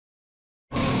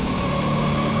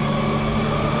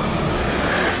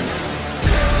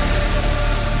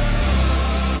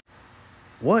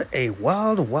What a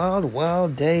wild, wild,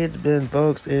 wild day it's been,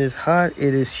 folks. It is hot.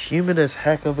 It is humid as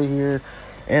heck over here,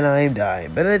 and I am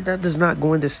dying. But that is not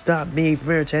going to stop me from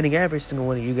entertaining every single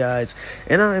one of you guys.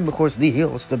 And I am, of course, the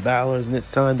host of Ballers, and it's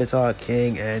time to talk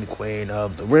King and Queen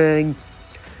of the Ring.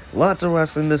 Lots of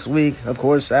wrestling this week. Of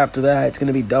course, after that, it's going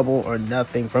to be Double or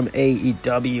Nothing from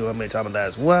AEW. I'm going to talk about that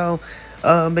as well.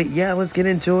 But yeah, let's get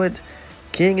into it.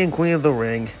 King and Queen of the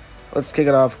Ring. Let's kick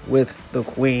it off with the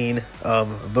Queen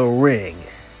of the Ring.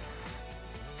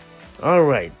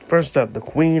 Alright, first up, the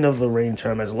Queen of the Ring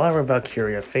term as Lyra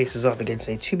Valkyria faces off against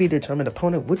a to-be-determined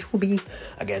opponent, which will be,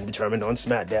 again, determined on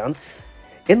SmackDown,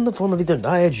 in the form of either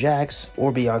Nia Jax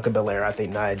or Bianca Belair. I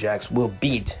think Nia Jax will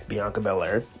beat Bianca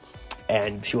Belair,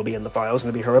 and she will be in the finals, and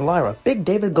it'll be her and Lyra. Big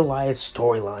David Goliath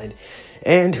storyline.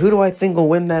 And who do I think will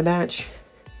win that match?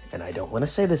 And I don't want to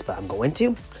say this, but I'm going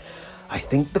to. I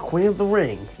think the Queen of the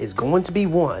Ring is going to be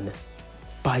won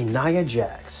by Nia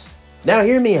Jax. Now,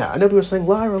 hear me out. I know people are saying,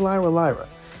 Lyra, Lyra, Lyra.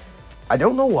 I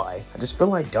don't know why. I just feel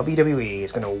like WWE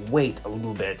is going to wait a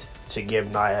little bit to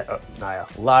give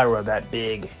Lyra that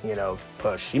big,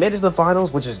 push. She made it to the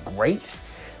finals, which is great.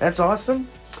 That's awesome.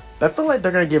 But I feel like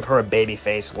they're going to give her a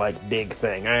babyface, big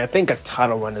thing. I think a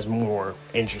title run is more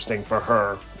interesting for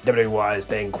her, WWE-wise,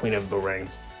 than Queen of the Ring.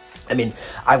 I mean,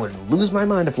 I would lose my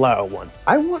mind if Lyra won.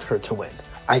 I want her to win.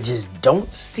 I just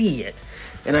don't see it.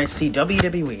 And I see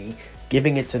WWE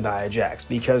giving it to Nia Jax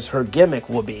because her gimmick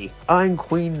will be, I'm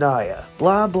Queen Nia,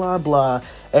 blah, blah, blah.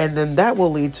 And then that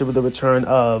will lead to the return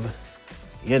of,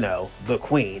 the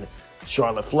Queen,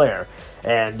 Charlotte Flair.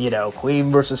 And, Queen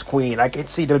versus Queen. I can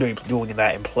see WWE doing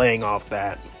that and playing off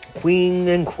that. Queen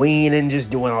and just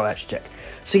doing all that shit.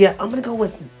 So yeah, I'm going to go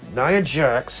with Nia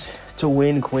Jax to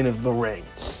win Queen of the Ring.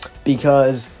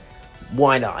 Because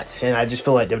why not? And I just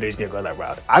feel like WWE's going to go that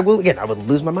route. I would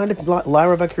lose my mind if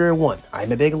Lyra Valkyria won.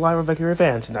 I'm a big Lyra Valkyria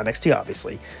fan since NXT,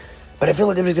 obviously. But I feel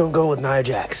like WWE's going to go with Nia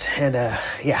Jax. And,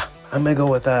 yeah, I'm going to go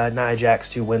with Nia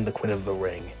Jax to win the Queen of the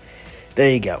Ring.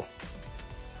 There you go.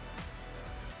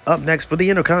 Up next for the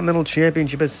Intercontinental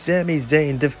Championship as Sami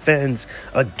Zayn defends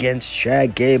against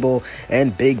Chad Gable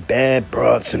and Big Bad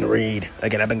Bronson Reed.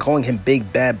 Again, I've been calling him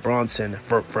Big Bad Bronson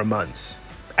for months.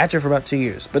 Actually, for about 2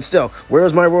 years. But still,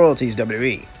 where's my royalties,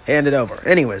 WWE? Hand it over.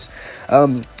 Anyways,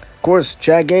 of course,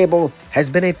 Chad Gable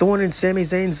has been a thorn in Sami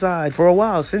Zayn's side for a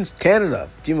while, since Canada,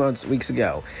 a few weeks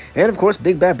ago. And, of course,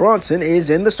 Big Bad Bronson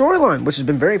is in the storyline, which has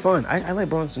been very fun. I like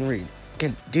Bronson Reed.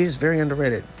 Again, dude is very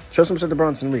underrated. Show some respect to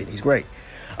Bronson Reed. He's great.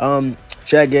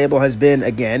 Chad Gable has been,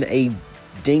 again, a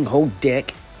ding-hole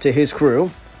dick to his crew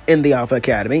in the Alpha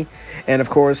Academy. And, of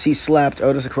course, he slapped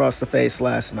Otis across the face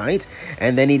last night.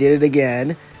 And then he did it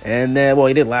again. And then,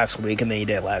 he did last week, and then he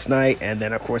did it last night. And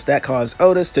then, of course, that caused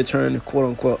Otis to turn,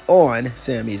 quote-unquote, on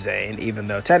Sami Zayn, even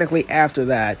though technically after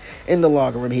that, in the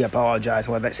locker room, he apologized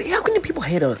and whatnot. See, how can people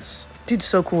hate Otis? Dude's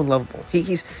so cool and lovable.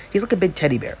 He's like a big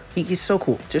teddy bear. He's so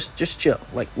cool. Just chill.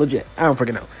 Legit. I don't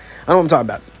freaking know. I don't know what I'm talking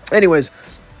about. Anyways,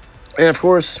 and of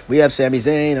course, we have Sami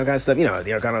Zayn, all kind of stuff, the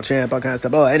Intercontinental Champ, all kind of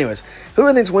stuff. Oh, anyways, who do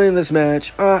I think's winning this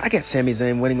match? I got Sami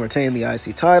Zayn winning, retaining the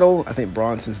IC title. I think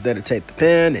Bronson's there to take the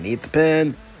pin and eat the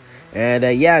pin. And,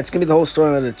 yeah, it's going to be the whole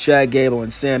story of Chad Gable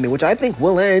and Sami, which I think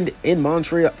will end in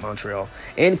Montreal,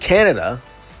 in Canada.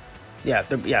 In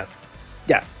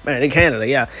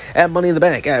Canada, at Money in the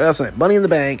Bank. Yeah, that's right, Money in the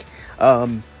Bank.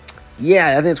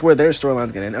 Yeah, I think it's where their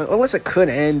storyline's going to end. Unless it could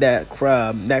end at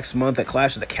next month at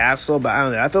Clash of the Castle. But I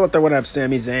don't know. I feel like they're going to have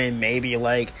Sami Zayn maybe,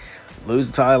 lose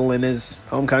the title in his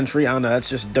home country. I don't know. That's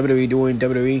just WWE doing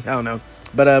WWE. I don't know.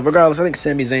 But regardless, I think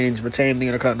Sami Zayn's retained the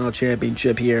Intercontinental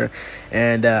Championship here.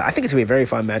 And I think it's going to be a very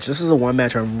fun match. This is the one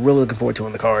match I'm really looking forward to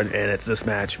on the card. And it's this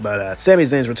match. But Sami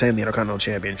Zayn's retained the Intercontinental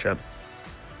Championship.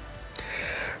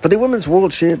 For the Women's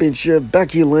World Championship,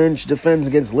 Becky Lynch defends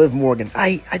against Liv Morgan.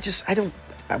 I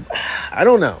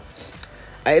don't know.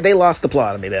 They lost the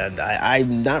plot on me, man.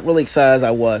 I'm not really excited as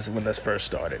I was when this first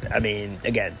started. I mean,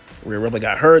 again, Rhea Ripley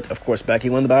got hurt. Of course, Becky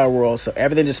won the Battle Royal, so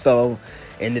everything just fell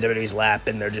into WWE's lap,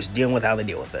 and they're just dealing with how they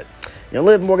deal with it.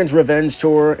 Liv Morgan's revenge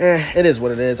tour, it is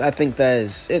what it is. I think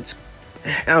it's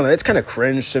I don't know, it's kind of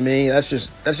cringe to me. That's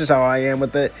just how I am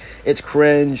with it. It's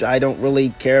cringe. I don't really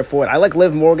care for it. I like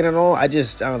Liv Morgan and all. I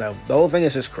don't know. The whole thing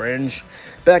is just cringe.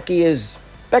 Becky's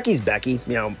Becky.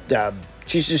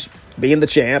 She's just being the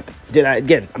champ. I'm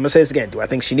going to say this again. Do I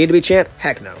think she needed to be champ?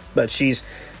 Heck no. But she's,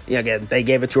 again, they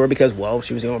gave it to her because,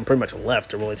 she was the one pretty much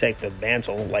left to really take the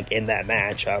mantle, in that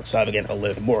match, outside, again, of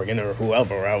Liv Morgan or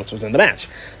whoever else was in the match.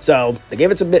 So, they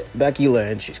gave it to Becky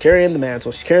Lynch. She's carrying the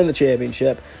mantle. She's carrying the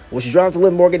championship. Will she drop to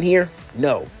Liv Morgan here?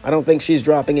 No. I don't think she's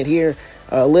dropping it here.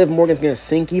 Liv Morgan's going to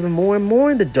sink even more and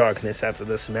more into darkness after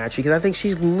this match because I think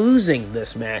she's losing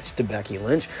this match to Becky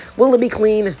Lynch. Will it be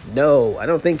clean? No, I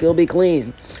don't think it'll be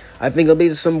clean. I think it'll be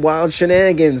some wild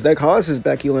shenanigans that causes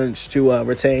Becky Lynch to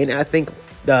retain. I think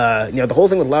the whole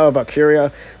thing with Lara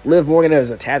Valkyria, Liv Morgan has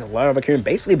attacked Lara Valkyria and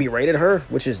basically berated her,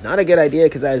 which is not a good idea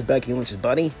because that is Becky Lynch's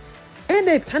buddy. And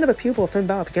a kind of a pupil of Finn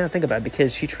Balor, if you kind of think about it,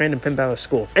 because she trained in Finn Balor's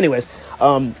school. Anyways,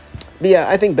 but yeah,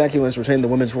 I think Becky Lynch retained the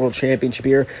Women's World Championship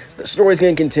here. The story's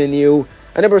going to continue.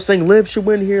 I never was saying Liv should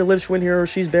win here, or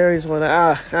she's buried. So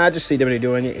I just see WWE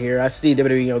doing it here. I see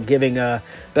WWE, giving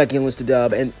Becky Lynch the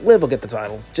dub, and Liv will get the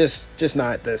title. Just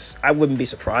not this. I wouldn't be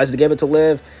surprised to give it to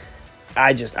Liv.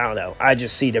 I don't know. I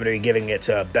just see WWE giving it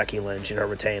to Becky Lynch and her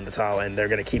retaining the title, and they're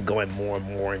going to keep going more and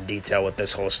more in detail with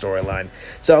this whole storyline.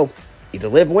 So either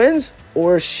Liv wins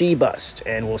or she busts,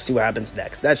 and we'll see what happens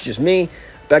next. That's just me.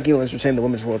 Becky Lynch retained the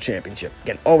Women's World Championship.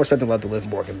 Again, all respect and love to Liv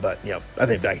Morgan, but, I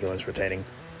think Becky Lynch retaining.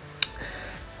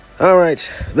 All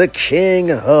right, the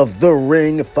King of the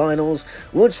Ring finals,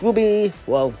 which will be,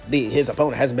 well, his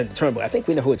opponent hasn't been determined, but I think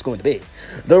we know who it's going to be.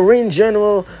 The Ring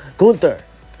General, Gunther,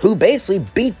 who basically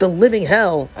beat the living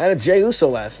hell out of Jey Uso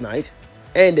last night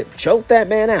and choked that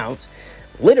man out.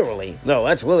 Literally. No,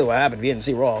 that's literally what happened if you didn't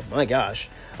see Raw. My gosh.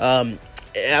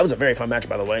 That was a very fun match,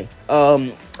 by the way.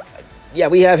 Yeah,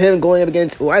 we have him going up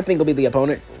against who I think will be the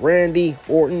opponent, Randy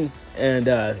Orton, and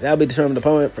that'll be determined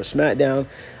opponent for SmackDown.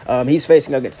 He's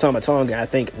facing up against Tama Tonga. I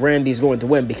think Randy's going to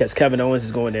win because Kevin Owens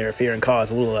is going to interfere and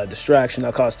cause a little distraction.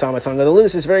 That'll cause Tama Tonga to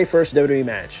lose his very first WWE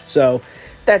match. So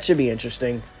that should be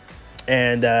interesting.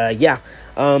 And I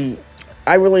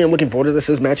really am looking forward to this.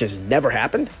 This match has never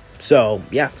happened. So,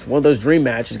 yeah, it's one of those dream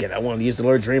matches. Again, I want to use the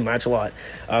word dream match a lot.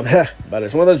 But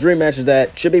it's one of those dream matches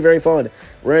that should be very fun.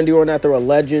 Randy Orton, after a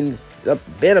legend,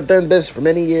 been up there in the business for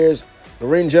many years. The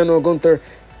Ring General Gunther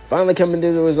finally coming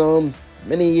into his own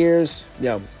many years.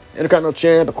 Intercontinental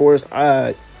champ, of course. NXT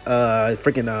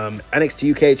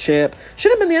UK champ.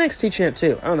 Should have been the NXT champ,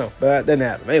 too. I don't know, but that didn't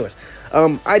happen. Anyways,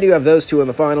 I do have those two in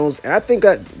the finals, and I think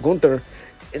that Gunther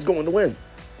is going to win.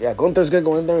 Yeah, Gunther's going to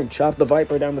go in there and chop the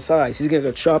Viper down the sides. He's going to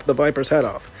go chop the Viper's head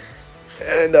off.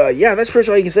 And, yeah, that's pretty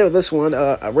much all you can say with this one.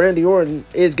 Randy Orton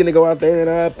is going to go out there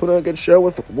and put on a good show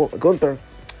with Gunther.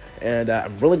 And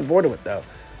I'm really looking forward to it, though.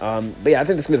 But, yeah, I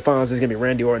think this is going to be the finals. It's going to be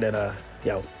Randy Orton and,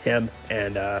 him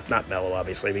and, not Mello,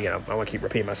 obviously, but, I want to keep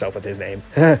repeating myself with his name.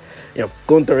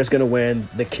 Gunther is going to win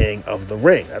the King of the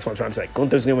Ring. That's what I'm trying to say.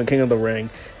 Gunther's going to win King of the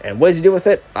Ring. And what does he do with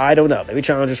it? I don't know. Maybe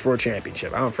challenges for a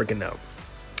championship. I don't freaking know.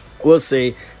 We'll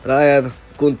see. But I have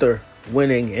Gunther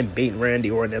winning and beating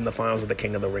Randy Orton in the finals of the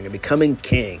King of the Ring and becoming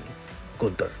King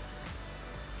Gunther.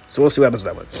 So we'll see what happens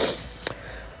with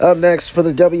that one. Up next for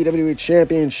the WWE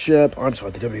Championship. The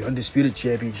WWE Undisputed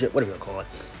Championship. What are we going to call it?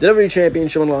 The WWE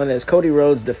Championship on the line as Cody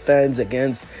Rhodes defends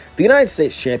against the United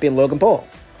States Champion Logan Paul.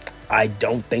 I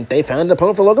don't think they found an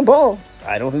opponent for Logan Paul.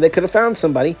 I don't think they could have found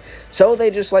somebody. So they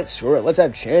just screw it. Let's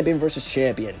have champion versus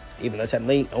champion. Even though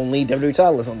technically only WWE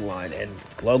title is on the line. And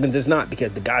Logan's is not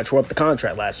because the guy tore up the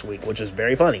contract last week, which was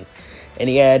very funny. And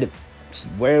he had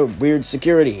weird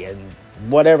security and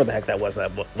whatever the heck that was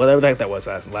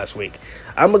last week.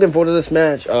 I'm looking forward to this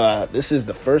match. This is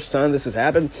the first time this has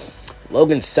happened.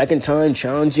 Logan's second time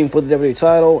challenging for the WWE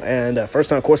title. And first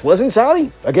time, of course, was in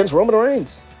Saudi against Roman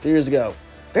Reigns 3 years ago.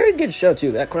 Very good show,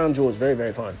 too. That crown jewel is very,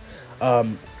 very fun.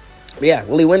 Yeah,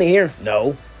 will he win it here?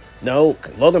 No.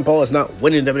 Logan Paul is not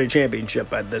winning the WWE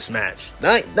Championship at this match.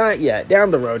 Not yet.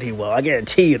 Down the road, he will. I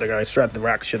guarantee you they're going to strap the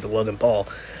rocket ship to Logan Paul.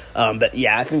 But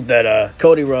yeah, I think that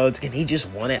Cody Rhodes, and he just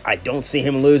won it. I don't see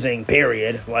him losing,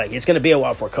 period. It's going to be a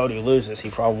while before Cody loses. He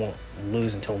probably won't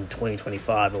lose until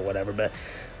 2025 or whatever, but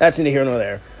that's neither here nor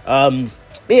there.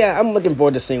 But yeah, I'm looking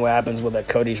forward to seeing what happens with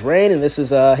Cody's reign, and this is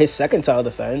his second title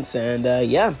defense, and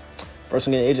yeah. First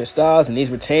one against AJ Styles, and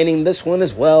he's retaining this one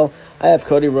as well. I have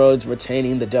Cody Rhodes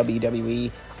retaining the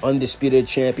WWE Undisputed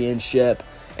Championship.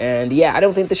 And yeah, I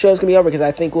don't think the show's going to be over because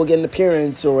I think we'll get an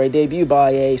appearance or a debut by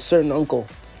a certain uncle.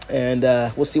 And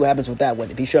we'll see what happens with that one.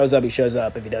 If he shows up, he shows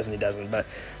up. If he doesn't, he doesn't. But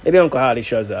maybe Uncle Howdy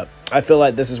shows up. I feel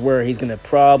like this is where he's going to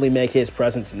probably make his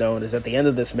presence known. Is at the end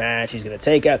of this match, he's going to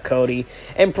take out Cody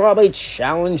and probably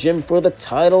challenge him for the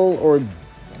title. Or,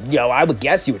 I would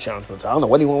guess he would challenge for the title. I don't know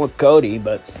what he want with Cody,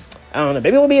 but I don't know.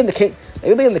 Maybe we'll be in the King. Maybe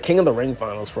we'll be in the King of the Ring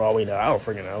finals for all we know. I don't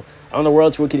freaking know. On the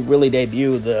World Tour, we could really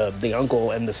debut the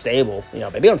uncle and the stable.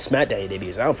 Maybe on SmackDown he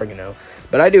debuts. I don't freaking know.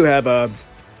 But I do have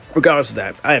regardless of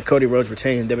that, I have Cody Rhodes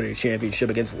retaining the WWE Championship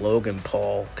against Logan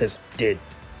Paul. Because, dude,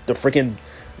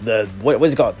 what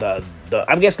is it called?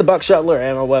 I guess the buckshot lariat. I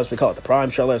don't know what else we call it. The prime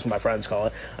shot lariat. That's what my friends call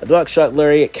it. The buckshot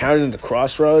lariat counted into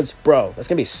crossroads. Bro, that's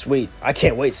going to be sweet. I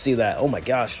can't wait to see that. Oh, my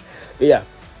gosh. But, yeah.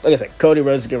 like I said, Cody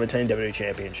Rhodes is going to retain WWE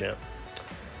Championship.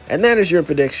 And that is your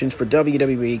predictions for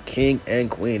WWE King and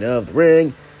Queen of the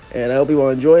Ring. And I hope you all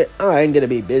enjoy it. I'm going to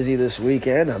be busy this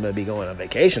weekend. I'm going to be going on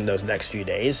vacation those next few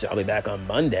days. I'll be back on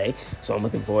Monday. So I'm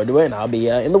looking forward to it. And I'll be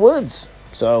in the woods.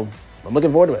 So I'm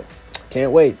looking forward to it.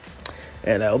 Can't wait.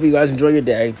 And I hope you guys enjoy your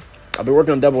day. I'll be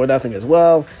working on Double or Nothing as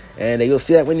well. And you'll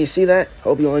see that when you see that.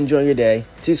 Hope you all enjoy your day.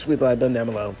 Too Sweet Live button down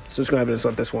below. Subscribe to us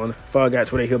on this one. Follow guy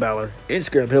Twitter, Hill Balor.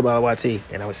 Instagram, Hill Balor YT.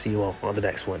 And I will see you all on the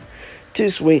next one. Too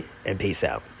sweet and peace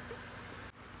out.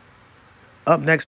 Up next.